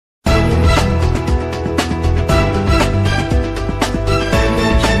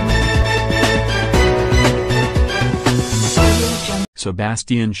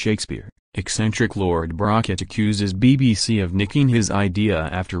Sebastian Shakespeare, eccentric Lord Brocket accuses BBC of nicking his idea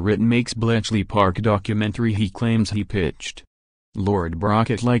after it makes Bletchley Park documentary he claims he pitched. Lord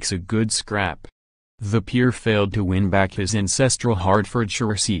Brocket likes a good scrap. The peer failed to win back his ancestral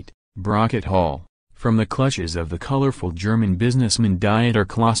Hertfordshire seat, Brocket Hall, from the clutches of the colourful German businessman Dieter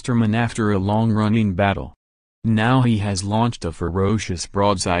Klostermann after a long-running battle. Now he has launched a ferocious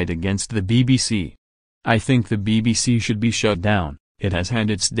broadside against the BBC. "I think the BBC should be shut down. It has had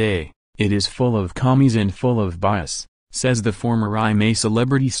its day. It is full of commies and full of bias," says the former I'm a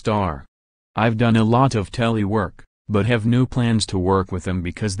Celebrity star. "I've done a lot of telly work, but have no plans to work with them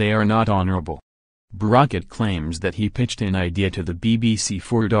because they are not honourable." Brocket claims that he pitched an idea to the BBC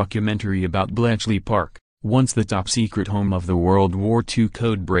for a documentary about Bletchley Park, once the top-secret home of the World War II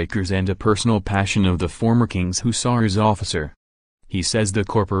codebreakers and a personal passion of the former King's Hussars officer. He says the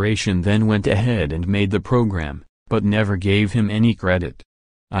corporation then went ahead and made the program, but never gave him any credit.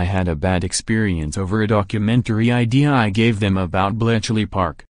 "I had a bad experience over a documentary idea I gave them about Bletchley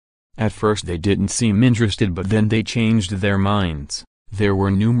Park. At first they didn't seem interested, but then they changed their minds. There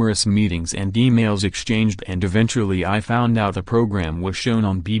were numerous meetings and emails exchanged, and eventually I found out the program was shown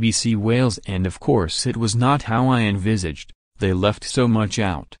on BBC Wales, and of course it was not how I envisaged. They left so much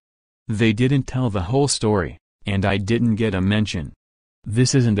out. They didn't tell the whole story, and I didn't get a mention.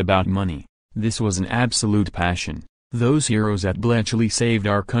 This isn't about money. This was an absolute passion. Those heroes at Bletchley saved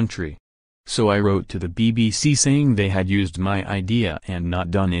our country. So I wrote to the BBC saying they had used my idea and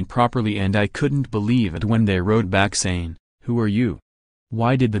not done it properly, and I couldn't believe it when they wrote back saying, 'Who are you?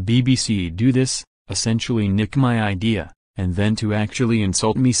 Why did the BBC do this?' Essentially nick my idea, and then to actually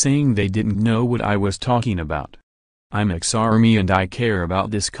insult me saying they didn't know what I was talking about. I'm ex-army and I care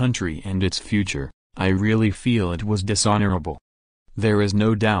about this country and its future. I really feel it was dishonorable. There is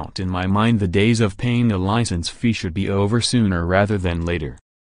no doubt in my mind the days of paying a license fee should be over sooner rather than later."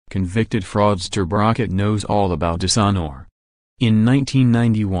 Convicted fraudster Brocket knows all about dishonor. In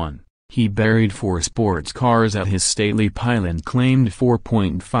 1991, he buried 4 sports cars at his stately pile and claimed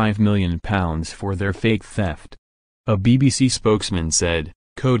 £4.5 million for their fake theft. A BBC spokesman said,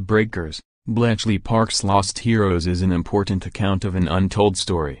 "Codebreakers, Bletchley Park's Lost Heroes is an important account of an untold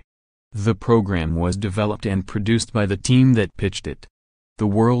story. The program was developed and produced by the team that pitched it. The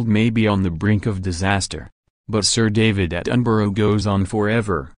world may be on the brink of disaster, but Sir David Attenborough goes on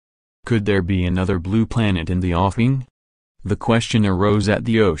forever. Could there be another blue planet in the offing?" The question arose at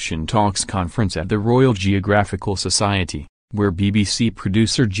the Ocean Talks conference at the Royal Geographical Society, where BBC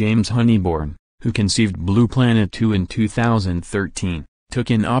producer James Honeybourne, who conceived Blue Planet 2 in 2013, took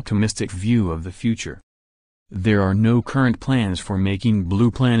an optimistic view of the future. "There are no current plans for making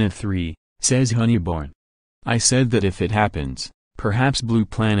Blue Planet 3, says Honeybourne. "I said that if it happens, perhaps Blue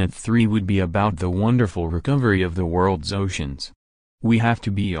Planet 3 would be about the wonderful recovery of the world's oceans. We have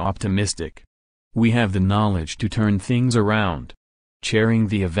to be optimistic. We have the knowledge to turn things around." Chairing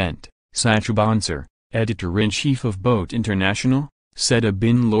the event, Sacha Bonsor, editor-in-chief of Boat International, said a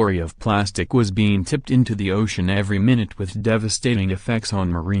bin lorry of plastic was being tipped into the ocean every minute with devastating effects on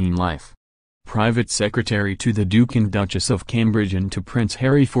marine life. Private Secretary to the Duke and Duchess of Cambridge and to Prince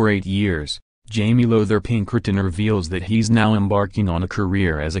Harry for 8 years, Jamie Lowther Pinkerton reveals that he's now embarking on a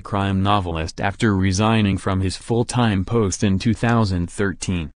career as a crime novelist after resigning from his full-time post in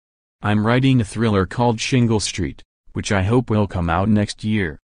 2013. "I'm writing a thriller called Shingle Street, which I hope will come out next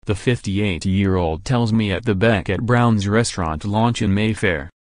year," the 58-year-old tells me at the Beckett Brown's restaurant launch in Mayfair.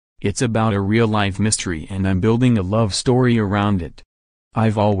 "It's about a real-life mystery and I'm building a love story around it.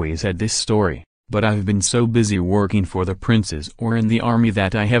 I've always had this story, but I've been so busy working for the princes or in the army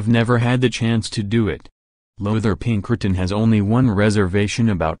that I have never had the chance to do it." Lowther Pinkerton has only one reservation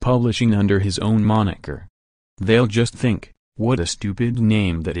about publishing under his own moniker. "They'll just think, 'What a stupid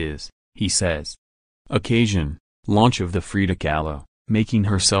name that is,'" he says. Occasion: launch of the Frida Kahlo, Making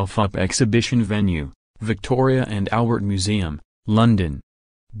Herself Up exhibition venue, Victoria and Albert Museum, London.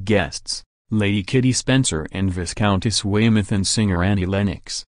 Guests: Lady Kitty Spencer and Viscountess Weymouth and singer Annie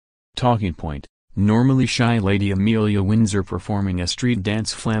Lennox. Talking point: normally shy Lady Amelia Windsor performing a street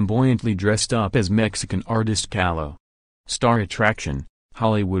dance flamboyantly dressed up as Mexican artist Kahlo. Star attraction: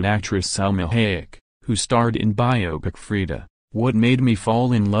 Hollywood actress Salma Hayek, who starred in biopic Frida. What made me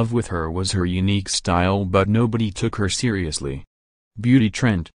fall in love with her was her unique style, but nobody took her seriously. Beauty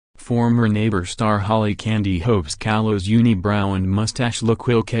trend: former Neighbour star Holly Candy hopes Kahlo's unibrow and mustache look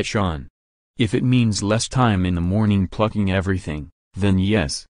will catch on. "If it means less time in the morning plucking everything, then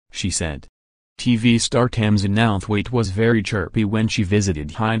yes," she said. TV star Tamsin Outhwaite was very chirpy when she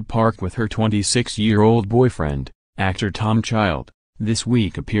visited Hyde Park with her 26-year-old boyfriend, actor Tom Child. this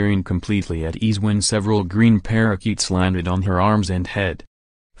week appearing completely at ease when several green parakeets landed on her arms and head.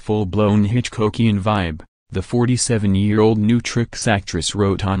 Full-blown Hitchcockian vibe, the 47-year-old Nutrix actress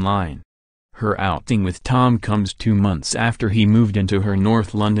wrote online. Her outing with Tom comes 2 months after he moved into her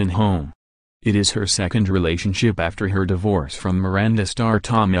North London home. It is her second relationship after her divorce from Miranda star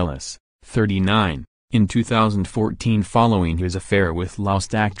Tom Ellis, 39, in 2014 following his affair with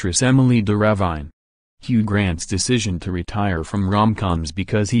Lost actress Emily de Ravine. Hugh Grant's decision to retire from rom-coms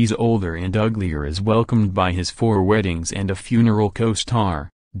because he's older and uglier is welcomed by his 4 weddings and a funeral co-star,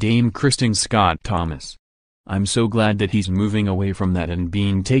 Dame Kristen Scott Thomas. "I'm so glad that he's moving away from that and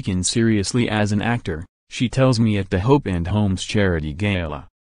being taken seriously as an actor," she tells me at the Hope and Homes charity gala.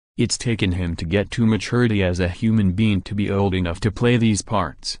 "It's taken him to get to maturity as a human being to be old enough to play these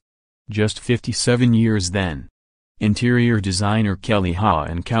parts." Just 57 years then. Interior designer Kelly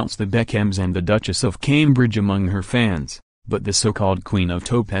Hawn counts the Beckhams and the Duchess of Cambridge among her fans, but the so-called Queen of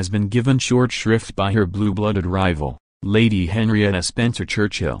Taupe has been given short shrift by her blue-blooded rival, Lady Henrietta Spencer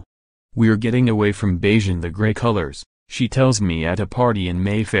Churchill. "We're getting away from beige and the grey colours," she tells me at a party in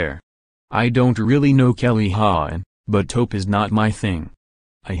Mayfair. "I don't really know Kelly Hawn, but taupe is not my thing.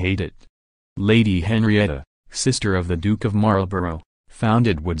 I hate it." Lady Henrietta, sister of the Duke of Marlborough,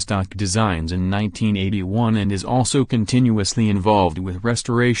 founded Woodstock Designs in 1981 and is also continuously involved with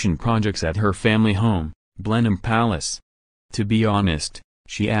restoration projects at her family home, Blenheim Palace. "To be honest,"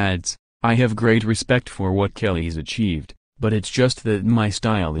 she adds, "I have great respect for what Kelly's achieved, but it's just that my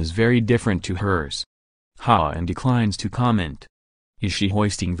style is very different to hers." Hawn declines to comment. Is she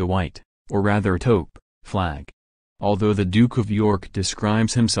hoisting the white, or rather taupe, flag? Although the Duke of York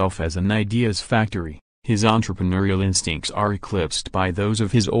describes himself as an ideas factory, his entrepreneurial instincts are eclipsed by those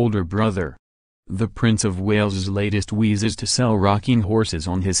of his older brother. The Prince of Wales's latest wheeze is to sell rocking horses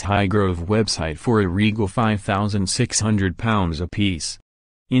on his Highgrove website for a regal £5,600 apiece.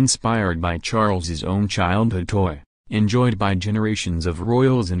 Inspired by Charles's own childhood toy, enjoyed by generations of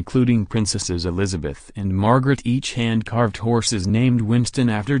royals including Princesses Elizabeth and Margaret, each hand-carved horse is named Winston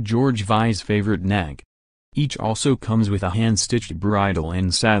after George Vi's favorite nag. Each also comes with a hand-stitched bridle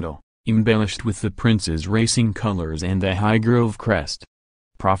and saddle, embellished with the prince's racing colors and the Highgrove crest.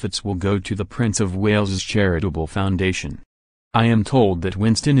 Profits will go to the Prince of Wales's charitable foundation. I am told that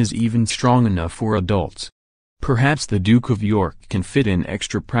Winston is even strong enough for adults. Perhaps the Duke of York can fit in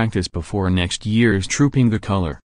extra practice before next year's Trooping the Colour.